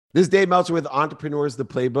This is Dave Meltzer with Entrepreneurs, the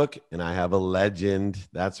Playbook, and I have a legend.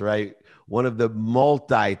 That's right. One of the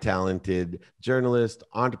multi-talented journalists,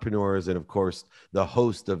 entrepreneurs, and of course, the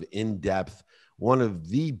host of In Depth, one of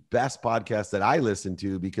the best podcasts that I listen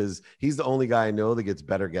to because he's the only guy I know that gets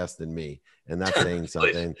better guests than me. And that's saying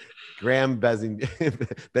something. Graham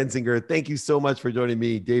Bensinger, thank you so much for joining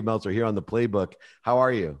me, Dave Meltzer, here on the Playbook. How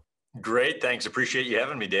are you? Great. Thanks. Appreciate you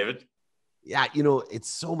having me, David. Yeah, it's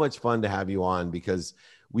so much fun to have you on because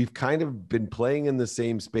we've kind of been playing in the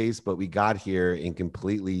same space, but we got here in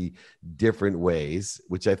completely different ways,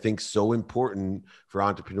 which I think is so important for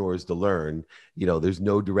entrepreneurs to learn. There's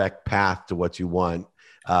no direct path to what you want,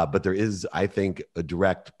 but there is, I think, a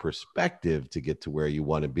direct perspective to get to where you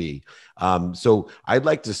want to be. So I'd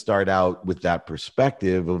like to start out with that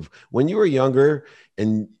perspective of when you were younger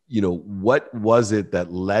and what was it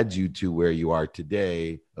that led you to where you are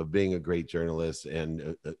today of being a great journalist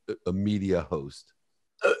and a media host?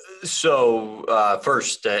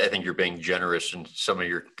 First, I think you're being generous in some of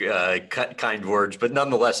your kind words, but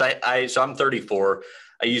nonetheless, so I'm 34.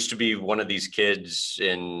 I used to be one of these kids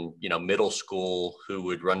in, middle school who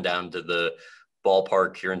would run down to the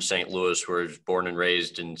ballpark here in St. Louis, where I was born and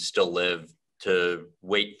raised and still live, to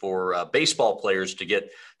wait for baseball players to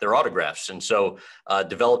get their autographs. And so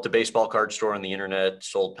developed a baseball card store on the internet,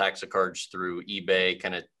 sold packs of cards through eBay,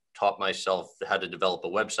 kind of taught myself how to develop a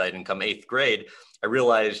website. And come eighth grade, I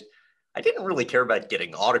realized I didn't really care about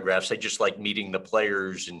getting autographs. I just liked meeting the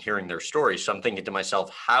players and hearing their stories. So I'm thinking to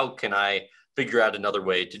myself, how can I figure out another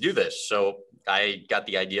way to do this? So I got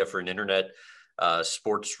the idea for an internet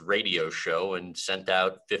sports radio show and sent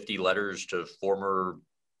out 50 letters to former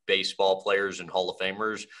baseball players and Hall of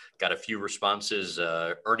Famers. Got a few responses.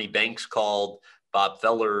 Ernie Banks called, Bob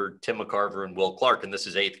Feller, Tim McCarver, and Will Clark. And this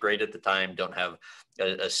is eighth grade at the time. Don't have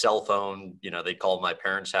a cell phone. They'd call my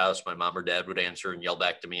parents' house. My mom or dad would answer and yell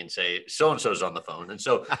back to me and say, so-and-so's on the phone. And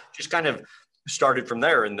so just kind of started from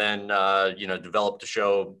there, and then, developed a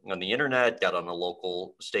show on the internet, got on a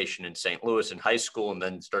local station in St. Louis in high school, and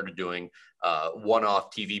then started doing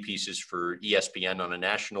one-off TV pieces for ESPN on a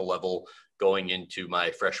national level going into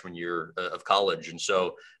my freshman year of college. And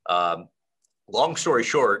so, long story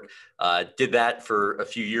short, did that for a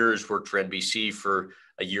few years, worked for NBC for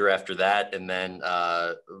a year after that. And then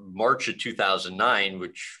March of 2009,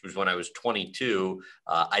 which was when I was 22,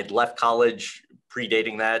 I'd left college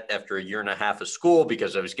predating that after a year and a half of school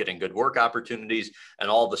because I was getting good work opportunities. And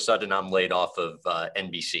all of a sudden I'm laid off of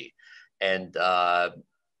NBC. And,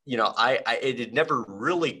 it had never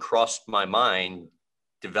really crossed my mind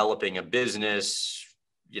developing a business,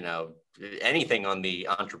 anything on the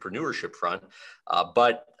entrepreneurship front.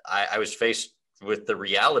 But I was faced with the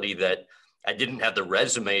reality that I didn't have the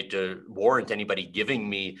resume to warrant anybody giving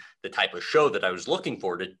me the type of show that I was looking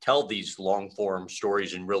for to tell these long form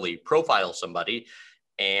stories and really profile somebody.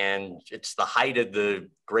 And it's the height of the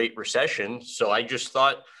Great Recession. So I just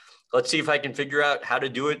thought, let's see if I can figure out how to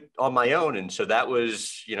do it on my own. And so that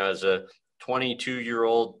was, as a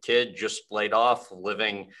 22-year-old kid just laid off,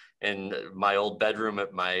 living in my old bedroom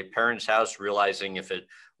at my parents' house, realizing if it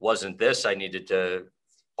wasn't this, I needed to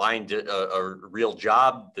find a real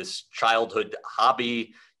job. This childhood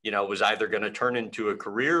hobby, was either going to turn into a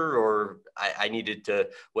career or I needed to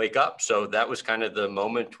wake up. So that was kind of the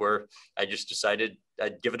moment where I just decided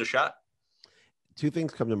I'd give it a shot. Two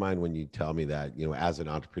things come to mind when you tell me that, as an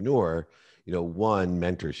entrepreneur, one,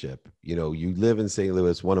 mentorship. You live in St.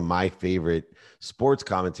 Louis, one of my favorite sports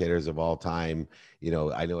commentators of all time.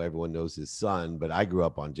 I know everyone knows his son, but I grew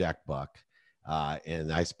up on Jack Buck.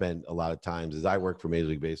 And I spent a lot of times as I worked for Major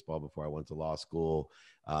League Baseball before I went to law school,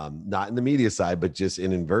 not in the media side, but just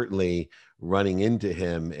inadvertently running into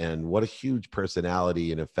him, and what a huge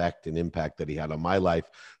personality and effect and impact that he had on my life.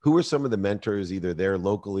 Who were some of the mentors, either there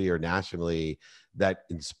locally or nationally, that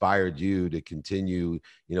inspired you to continue,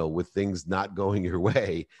 with things not going your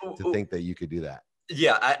way, to think that you could do that?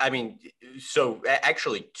 Yeah. I mean, so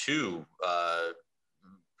actually two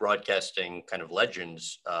broadcasting kind of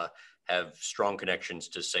legends have strong connections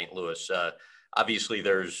to St. Louis. Obviously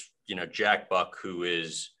there's, Jack Buck, who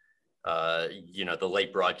is, the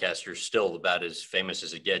late broadcaster, still about as famous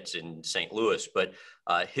as it gets in St. Louis, but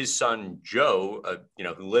his son, Joe,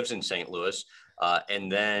 who lives in St. Louis,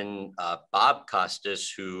 and then Bob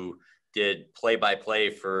Costas, who did play-by-play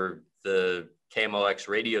for the KMOX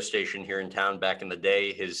radio station here in town back in the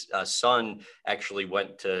day. His son actually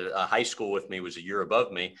went to high school with me, was a year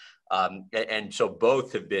above me. And so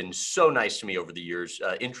both have been so nice to me over the years.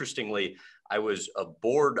 Interestingly, I was a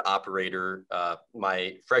board operator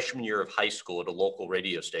my freshman year of high school at a local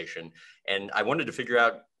radio station. And I wanted to figure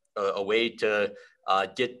out a way to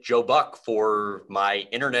get Joe Buck for my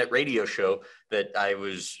internet radio show that I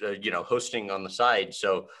was, hosting on the side.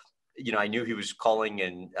 So, I knew he was calling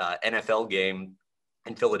an NFL game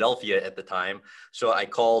in Philadelphia at the time. So I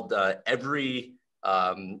called every,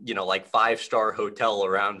 like 5-star hotel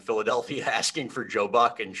around Philadelphia asking for Joe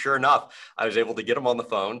Buck. And sure enough, I was able to get him on the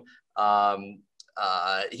phone.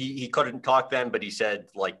 He couldn't talk then, but he said,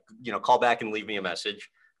 like, call back and leave me a message.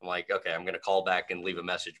 I'm like, okay, I'm going to call back and leave a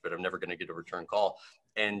message, but I'm never going to get a return call.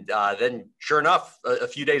 And then sure enough, a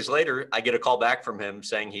few days later, I get a call back from him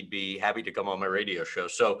saying he'd be happy to come on my radio show.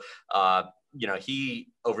 So, he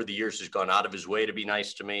over the years has gone out of his way to be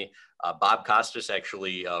nice to me. Bob Costas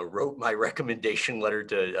actually wrote my recommendation letter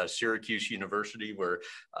to Syracuse University, where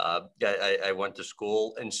I went to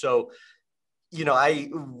school. And so,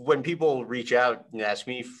 when people reach out and ask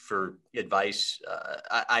me for advice,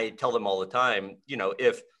 I tell them all the time,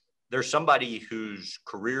 if there's somebody whose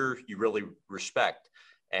career you really respect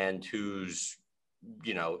and whose,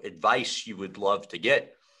 advice you would love to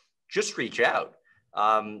get, just reach out.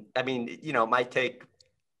 It might take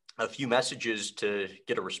a few messages to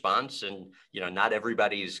get a response, and, not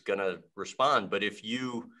everybody's going to respond. But if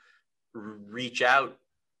you reach out,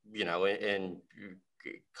 and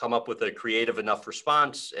come up with a creative enough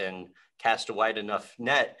response and cast a wide enough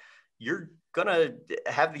net, you're going to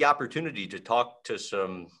have the opportunity to talk to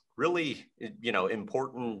some really,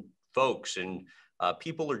 important folks. And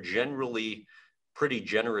people are generally pretty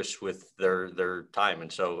generous with their time.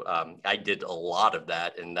 And so I did a lot of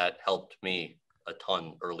that, and that helped me a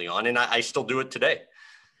ton early on. And I still do it today.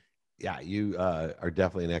 Yeah, you are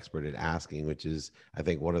definitely an expert at asking, which is, I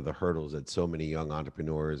think, one of the hurdles that so many young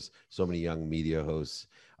entrepreneurs, so many young media hosts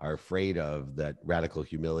are afraid of, that radical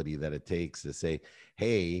humility that it takes to say,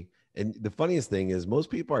 hey. And the funniest thing is, most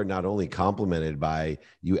people are not only complimented by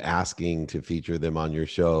you asking to feature them on your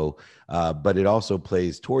show, but it also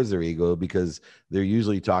plays towards their ego, because they're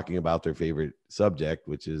usually talking about their favorite subject,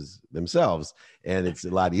 which is themselves. And it's a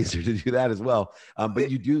lot easier to do that as well. But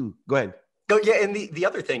you do, go ahead. No, yeah. And the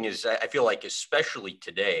other thing is, I feel like, especially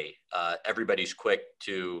today, everybody's quick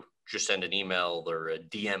to just send an email or a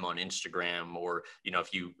DM on Instagram, or,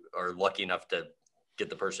 if you are lucky enough to get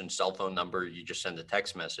the person's cell phone number, you just send a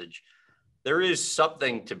text message. There is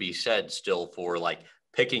something to be said still for, like,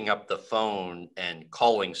 picking up the phone and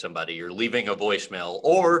calling somebody, or leaving a voicemail,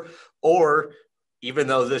 or even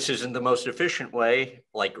though this isn't the most efficient way,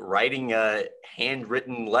 like writing a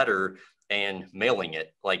handwritten letter and mailing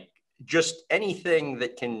it. Like, just anything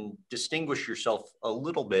that can distinguish yourself a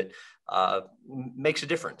little bit makes a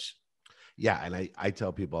difference. Yeah. And I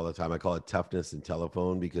tell people all the time, I call it toughness and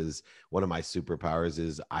telephone, because one of my superpowers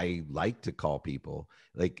is I like to call people,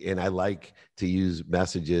 and I like to use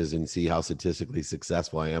messages and see how statistically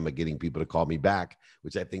successful I am at getting people to call me back,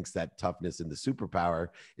 which I think is that toughness and the superpower.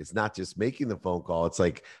 It's not just making the phone call. It's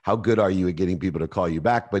like, how good are you at getting people to call you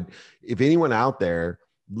back? But if anyone out there,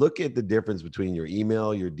 look at the difference between your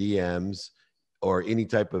email, your DMs, or any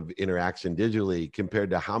type of interaction digitally compared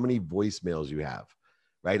to how many voicemails you have.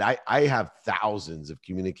 Right. I have thousands of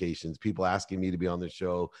communications, people asking me to be on the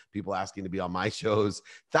show, people asking to be on my shows,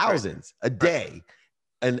 thousands a day.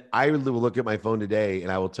 And I will look at my phone today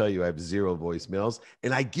and I will tell you I have 0 voicemails.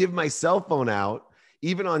 And I give my cell phone out,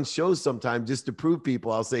 even on shows sometimes, just to prove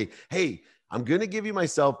people. I'll say, hey, I'm going to give you my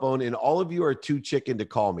cell phone, and all of you are too chicken to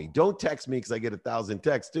call me. Don't text me, because I get 1,000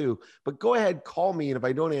 texts too. But go ahead, call me. And if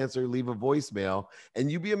I don't answer, leave a voicemail,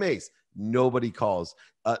 and you'd be amazed. Nobody calls.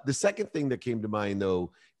 The second thing that came to mind,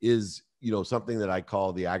 though, is, something that I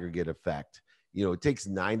call the aggregate effect. It takes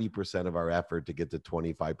 90% of our effort to get to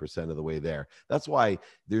 25% of the way there. That's why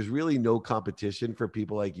there's really no competition for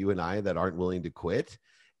people like you and I that aren't willing to quit.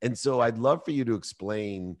 And so I'd love for you to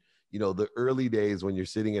explain, the early days when you're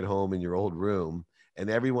sitting at home in your old room and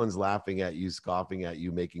everyone's laughing at you, scoffing at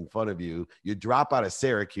you, making fun of you. You drop out of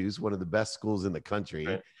Syracuse, one of the best schools in the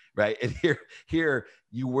country. Right. And here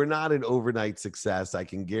you were not an overnight success. I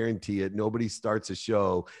can guarantee it. Nobody starts a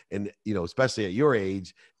show, and, especially at your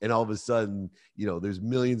age, and all of a sudden, there's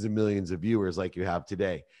millions and millions of viewers like you have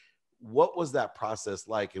today. What was that process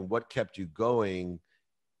like, and what kept you going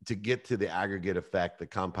to get to the aggregate effect, the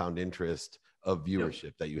compound interest of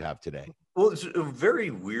viewership that you have today? Well, it's a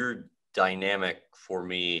very weird dynamic for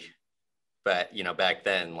me, back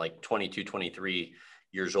then, like 22, 23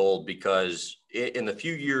 years old, because in the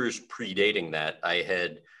few years predating that, I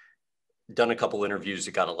had done a couple interviews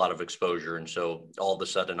that got a lot of exposure. And so all of a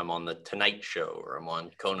sudden I'm on the Tonight Show, or I'm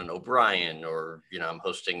on Conan O'Brien, or, I'm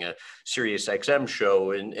hosting a Sirius XM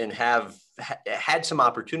show, and have had some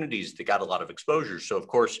opportunities that got a lot of exposure. So of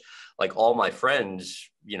course, like, all my friends,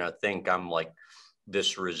 think I'm like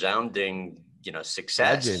this resounding,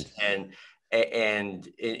 success. Legend. And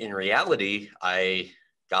in reality, I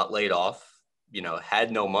got laid off,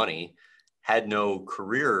 had no money, had no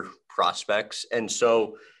career prospects. And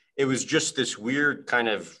so it was just this weird kind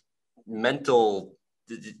of mental,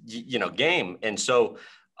 game. And so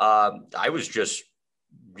I was just,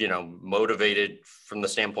 motivated from the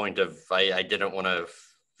standpoint of I didn't want to,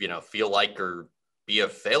 feel like or be a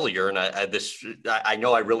failure. And I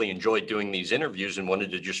know I really enjoyed doing these interviews and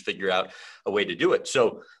wanted to just figure out a way to do it.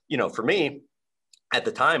 So, for me, at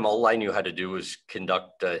the time, all I knew how to do was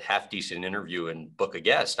conduct a half decent interview and book a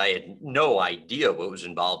guest. I had no idea what was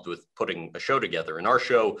involved with putting a show together. And our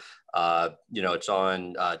show, it's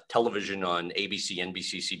on television on ABC,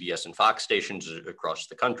 NBC, CBS, and Fox stations across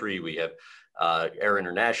the country. We have air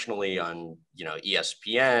internationally on,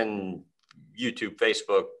 ESPN, YouTube,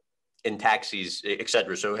 Facebook, in taxis, et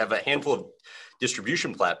cetera. So we have a handful of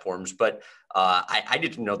distribution platforms, but I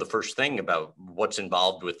didn't know the first thing about what's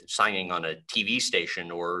involved with signing on a TV station,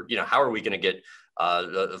 or, how are we going to get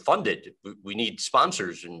funded? We need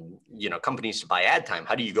sponsors and, companies to buy ad time.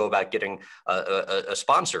 How do you go about getting a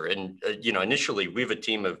sponsor? And, initially we have a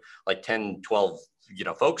team of like 10, 12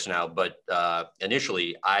 folks now, but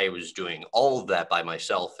initially I was doing all of that by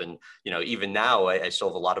myself. And, even now I still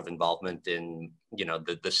have a lot of involvement in,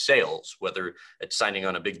 the sales, whether it's signing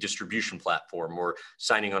on a big distribution platform or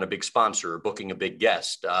signing on a big sponsor or booking a big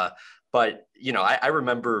guest. But, I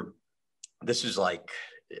remember this is like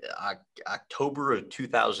October of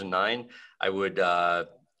 2009. I would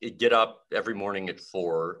get up every morning at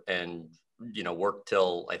 4 and work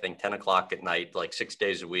till I think 10 o'clock at night, like 6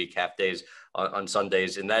 days a week, half days on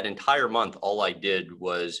Sundays. And that entire month, all I did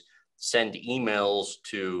was send emails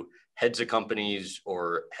to heads of companies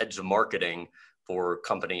or heads of marketing for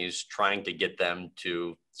companies, trying to get them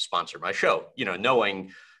to sponsor my show,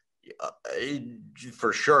 knowing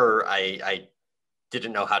for sure I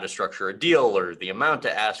didn't know how to structure a deal or the amount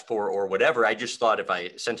to ask for or whatever. I just thought if I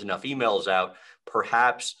sent enough emails out,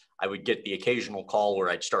 perhaps I would get the occasional call where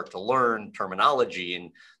I'd start to learn terminology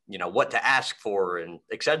and, what to ask for and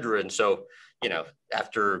et cetera. And so,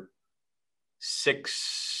 after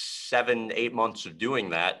 6, 7, 8 months of doing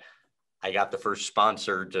that, I got the first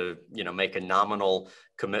sponsor to, make a nominal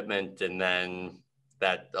commitment. And then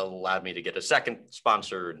that allowed me to get a second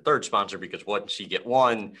sponsor and third sponsor, because once you get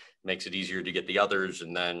one, it makes it easier to get the others.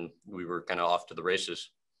 And then we were kind of off to the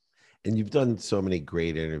races. And you've done so many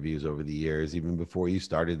great interviews over the years, even before you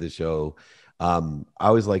started the show. I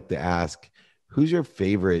always like to ask, who's your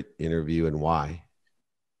favorite interview and why?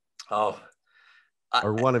 Oh,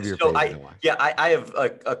 Or one of your favorite and why? Yeah, I have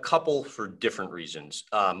a couple for different reasons.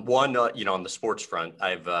 One, on the sports front,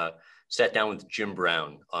 I've sat down with Jim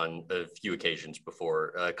Brown on a few occasions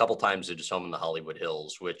before, a couple times at his home in the Hollywood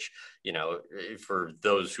Hills, which, for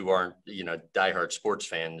those who aren't, diehard sports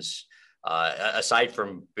fans, aside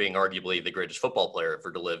from being arguably the greatest football player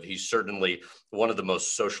ever to live, he's certainly one of the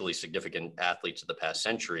most socially significant athletes of the past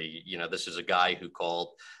century. This is a guy who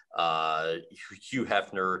called Hugh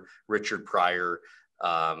Hefner, Richard Pryor,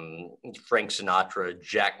 Frank Sinatra,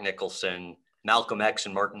 Jack Nicholson, Malcolm X,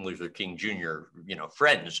 and Martin Luther King Jr.,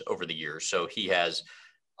 friends over the years. So he has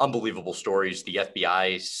unbelievable stories. The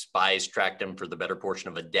FBI spies tracked him for the better portion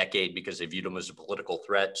of a decade because they viewed him as a political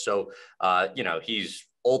threat. So, he's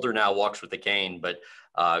older now, walks with a cane, but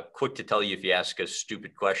quick to tell you if you ask a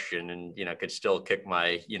stupid question, and, could still kick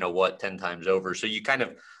my, 10 times over. So you kind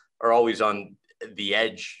of are always on the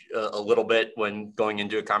edge a little bit when going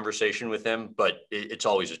into a conversation with him, but it's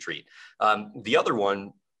always a treat. The other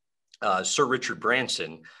one, Sir Richard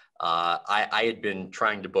Branson, I had been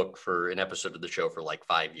trying to book for an episode of the show for like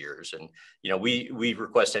 5 years. And, we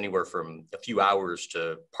request anywhere from a few hours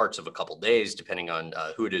to parts of a couple days, depending on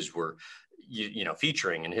who it is we're,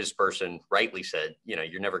 featuring. And his person rightly said,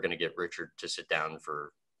 you're never going to get Richard to sit down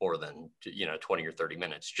for more than, 20 or 30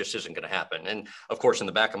 minutes. Just isn't going to happen. And of course, in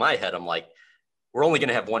the back of my head, I'm like, we're only going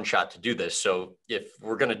to have one shot to do this. So if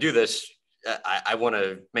we're going to do this, I want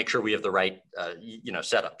to make sure we have the right,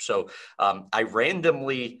 setup. So I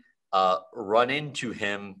randomly run into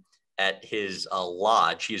him at his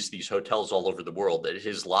lodge. He has these hotels all over the world. At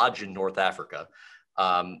his lodge in North Africa.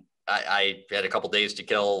 I had a couple days to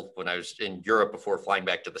kill when I was in Europe before flying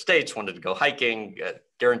back to the States, wanted to go hiking,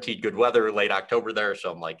 guaranteed good weather, late October there.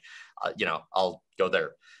 So I'm like, I'll go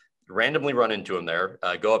there. Randomly run into him there,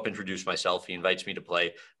 go up, introduce myself. He invites me to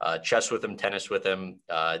play chess with him, tennis with him,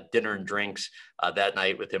 dinner and drinks that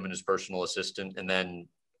night with him and his personal assistant. And then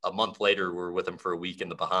a month later, we're with him for a week in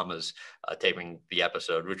the Bahamas, taping the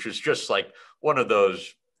episode, which was just like one of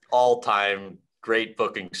those all-time great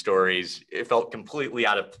booking stories. It felt completely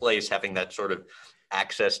out of place having that sort of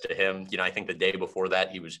access to him. You know, I think the day before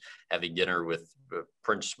that, he was having dinner with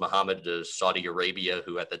Prince Mohammed of Saudi Arabia,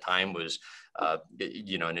 who at the time was,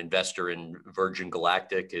 you know, an investor in Virgin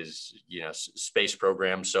Galactic, his, you know, space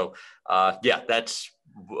program. So, yeah, that's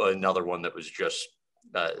another one that was just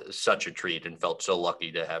such a treat, and felt so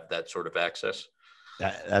lucky to have that sort of access.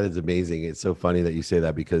 That is amazing. It's so funny that you say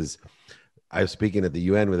that, because I was speaking at the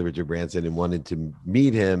UN with Richard Branson and wanted to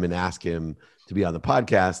meet him and ask him to be on the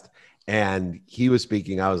podcast. And he was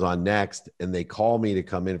speaking, I was on next, and they call me to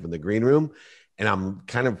come in from the green room. And I'm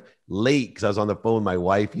kind of late because I was on the phone with my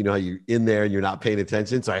wife. You know how you're in there and you're not paying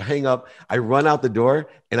attention. So I hang up, I run out the door,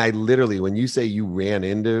 and I literally, when you say you ran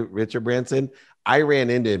into Richard Branson, I ran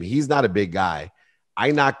into him. He's not a big guy.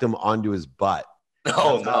 I knocked him onto his butt.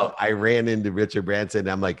 Oh, no. I ran into Richard Branson.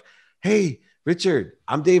 And I'm like, hey, Richard,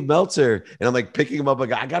 I'm Dave Meltzer. And I'm like picking him up.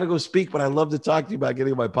 Like, I got to go speak, but I'd love to talk to you about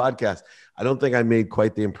getting on my podcast. I don't think I made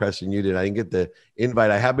quite the impression you did. I didn't get the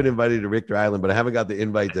invite. I have been invited to Richter Island, but I haven't got the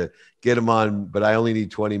invite to get him on, but I only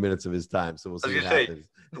need 20 minutes of his time. So we'll see what happens.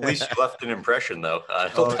 At least you left an impression, though.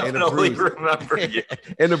 He'll definitely remember you.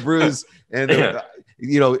 And a bruise. And,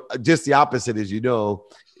 you know, just the opposite, as you know,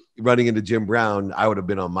 running into Jim Brown, I would have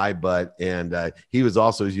been on my butt. And he was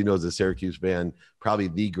also, as you know, as a Syracuse fan, probably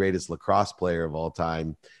the greatest lacrosse player of all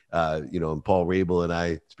time. You know, and Paul Rabel and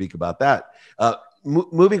I speak about that.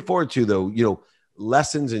 Moving forward to, though, you know,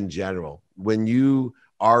 lessons in general. When you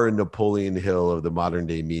are a Napoleon Hill of the modern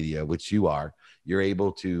day media, which you are, you're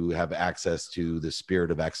able to have access to the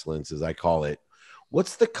spirit of excellence, as I call it.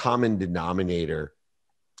 What's the common denominator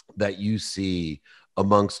that you see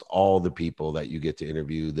amongst all the people that you get to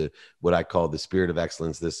interview, the what I call the spirit of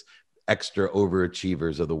excellence, this extra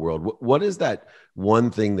overachievers of the world? What is that one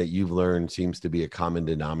thing that you've learned seems to be a common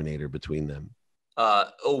denominator between them?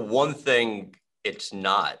 One thing it's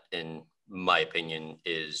not, in my opinion,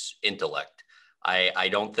 is intellect. I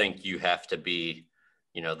don't think you have to be,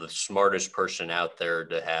 you know, the smartest person out there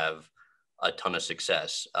to have a ton of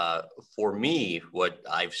success. For me, what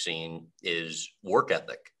I've seen is work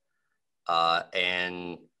ethic.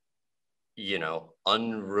 And, you know,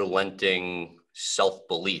 unrelenting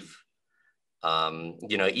self-belief.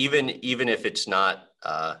 You know, even if it's not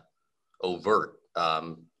overt,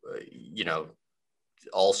 you know,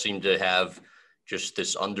 all seem to have just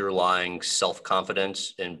this underlying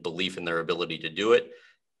self-confidence and belief in their ability to do it.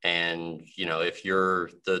 And, you know, if you're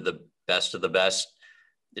the best of the best,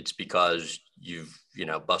 it's because you've, you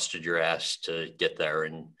know, busted your ass to get there.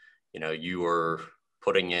 And, you know, you are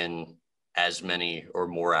putting in as many or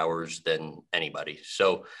more hours than anybody.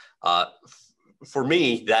 So for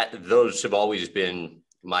me, those have always been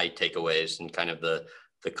my takeaways, and kind of the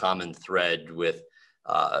common thread with,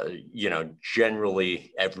 you know,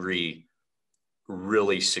 generally every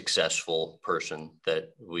really successful person that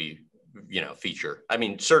we, you know, feature. I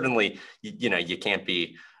mean, certainly, you know, you can't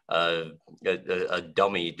be a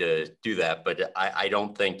dummy to do that, but I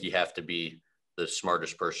don't think you have to be the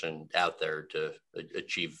smartest person out there to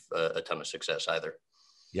achieve a ton of success either.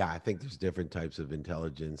 Yeah, I think there's different types of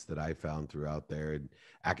intelligence that I found throughout there, and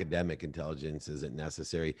academic intelligence isn't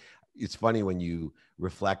necessary. It's funny when you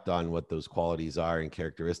reflect on what those qualities are and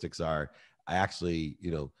characteristics are. I actually,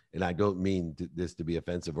 you know, and I don't mean this to be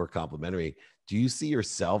offensive or complimentary. Do you see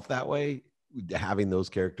yourself that way, having those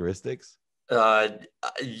characteristics?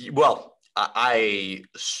 Well, I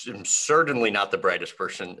am certainly not the brightest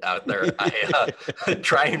person out there. I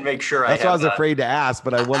try and make sure That's why I was afraid to ask,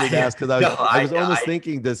 but I wanted to ask because I was almost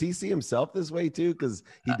thinking, does he see himself this way too? Because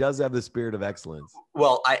he does have the spirit of excellence.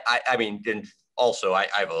 Well, I mean, and also I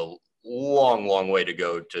have a long way to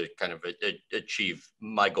go to kind of achieve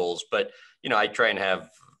my goals. But, you know,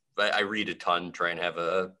 I read a ton, try and have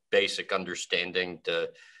a basic understanding to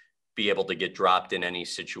be able to get dropped in any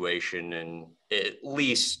situation and at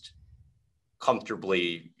least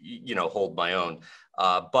comfortably, you know, hold my own.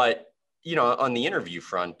 But, you know, on the interview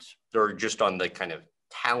front, or just on the kind of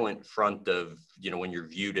talent front of, you know, when you're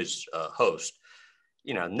viewed as a host,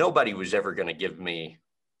 you know, nobody was ever going to give me,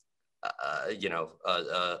 you know,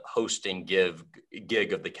 a hosting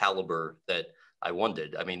gig of the caliber that I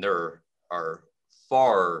wanted. I mean, there are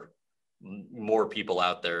far more people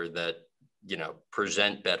out there that, you know,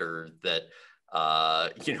 present better, that,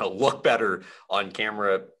 you know, look better on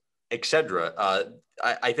camera, etc.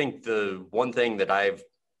 I think the one thing that I've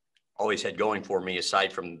always had going for me,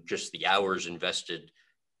 aside from just the hours invested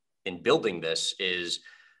in building this, is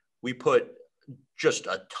we put just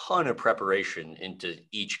a ton of preparation into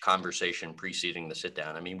each conversation preceding the sit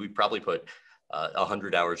down. I mean, we probably put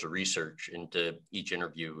 100 hours of research into each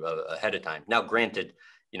interview ahead of time. Now, granted,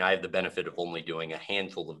 you know, I have the benefit of only doing a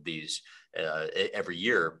handful of these every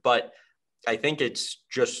year, but I think it's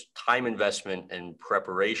just time investment and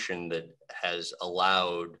preparation that has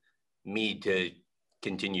allowed me to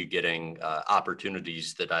continue getting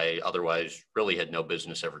opportunities that I otherwise really had no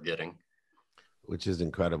business ever getting. Which is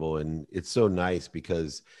incredible. And it's so nice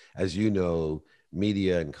because, as you know,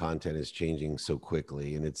 media and content is changing so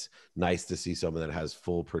quickly. And it's nice to see someone that has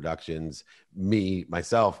full productions.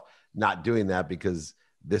 Myself, not doing that because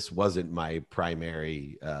this wasn't my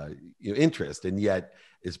primary interest. And yet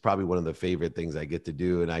it's probably one of the favorite things I get to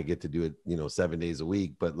do. And I get to do it, 7 days a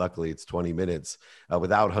week, but luckily it's 20 minutes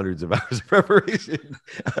without hundreds of hours of preparation.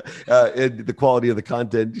 And the quality of the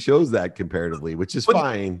content shows that comparatively, which is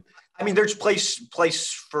fine. I mean, there's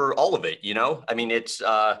place for all of it, I mean, it's,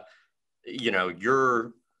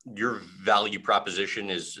 your value proposition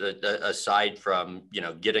is aside from,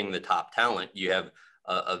 getting the top talent, you have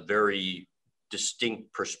a very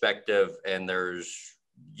distinct perspective, and there's,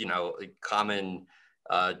 common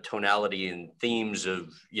tonality and themes of,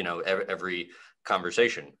 every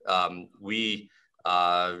conversation. We,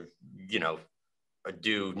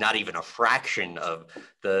 do not even a fraction of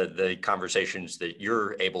the conversations that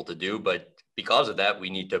you're able to do, but because of that,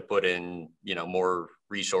 we need to put in, more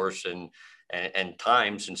resource and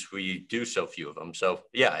time, since we do so few of them. So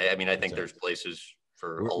yeah, I mean, I think there's places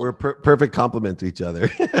for all. We're perfect complement to each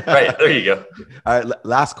other. Right, there you go. All right,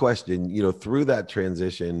 last question. Through that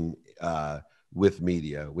transition with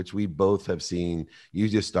media, which we both have seen, you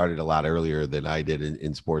just started a lot earlier than I did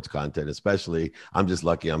in sports content. Especially, I'm just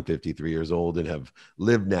lucky I'm 53 years old and have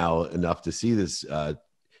lived now enough to see this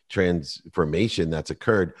transformation that's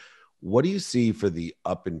occurred. What do you see for the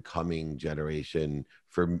up and coming generation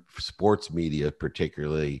for sports media,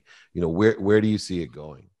 particularly? Where do you see it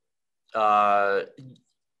going?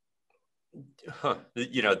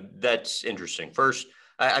 That's interesting. First,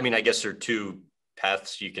 I mean, I guess there are two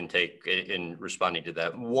paths you can take in responding to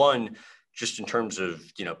that. One, just in terms of,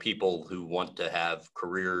 people who want to have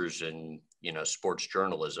careers in, sports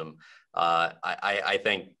journalism. I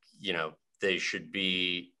think, they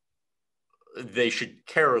should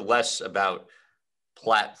care less about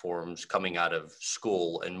platforms coming out of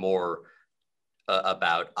school and more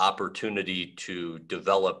about opportunity to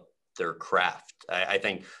develop their craft. I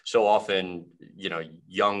think so often,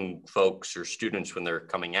 young folks or students, when they're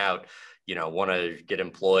coming out, want to get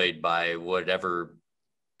employed by whatever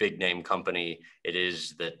big name company it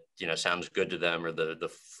is that, sounds good to them, or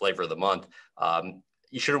the flavor of the month.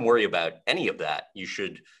 You shouldn't worry about any of that. You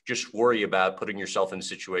should just worry about putting yourself in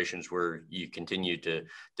situations where you continue to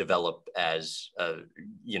develop as a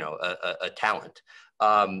talent.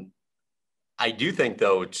 I do think,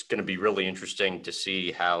 though, it's going to be really interesting to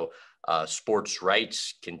see how sports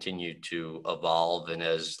rights continue to evolve, and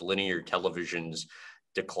as linear television's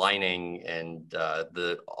declining and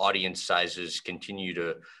the audience sizes continue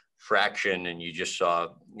to fraction, and you just saw,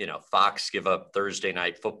 Fox give up Thursday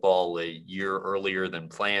Night Football a year earlier than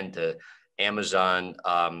planned to Amazon.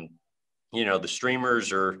 The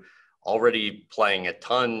streamers are already playing a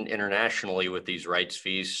ton internationally with these rights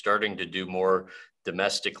fees, starting to do more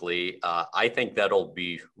domestically. I think that'll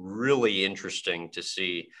be really interesting to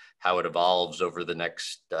see how it evolves over the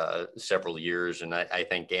next several years. And I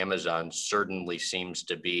think Amazon certainly seems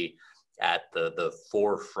to be at the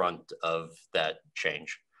forefront of that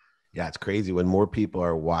change. Yeah, it's crazy when more people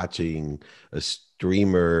are watching a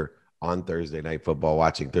streamer on Thursday Night Football,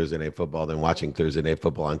 watching Thursday Night Football than watching Thursday Night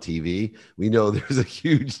Football on TV. We know there's a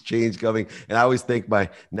huge change coming. And I always think my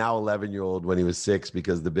now 11-year-old when he was 6,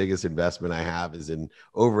 because the biggest investment I have is in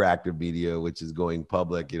Overactive Media, which is going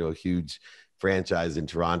public, a huge franchise in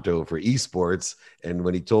Toronto for esports. And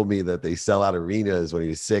when he told me that they sell out arenas when he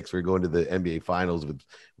was 6, we're going to the NBA finals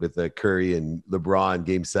with Curry and LeBron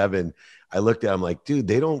game 7. I looked at him like, dude,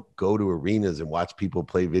 they don't go to arenas and watch people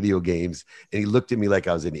play video games. And he looked at me like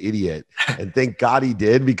I was an idiot. And thank God he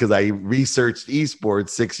did, because I researched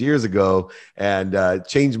esports 6 years ago and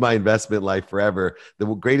changed my investment life forever. The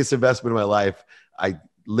greatest investment of my life. I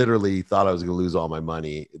literally thought I was going to lose all my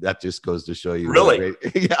money. That just goes to show you. Really?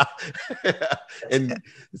 Yeah. And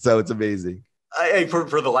so it's amazing.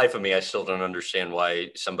 For the life of me, I still don't understand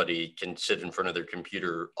why somebody can sit in front of their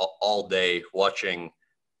computer all day watching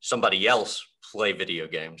somebody else play video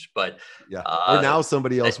games. But yeah, or now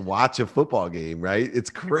somebody else watch a football game, right? It's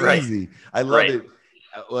crazy. Right. I love it.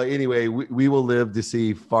 Well, anyway, we will live to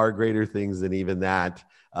see far greater things than even that.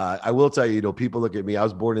 I will tell you, people look at me. I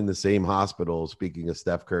was born in the same hospital. Speaking of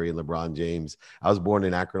Steph Curry and LeBron James, I was born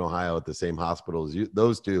in Akron, Ohio, at the same hospital as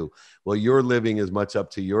those two. Well, you're living as much up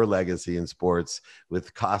to your legacy in sports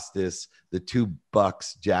with Costas, the two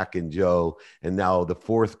Bucks, Jack and Joe, and now the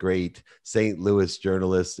fourth great St. Louis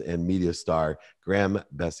journalist and media star, Graham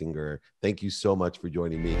Bensinger. Thank you so much for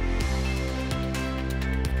joining me.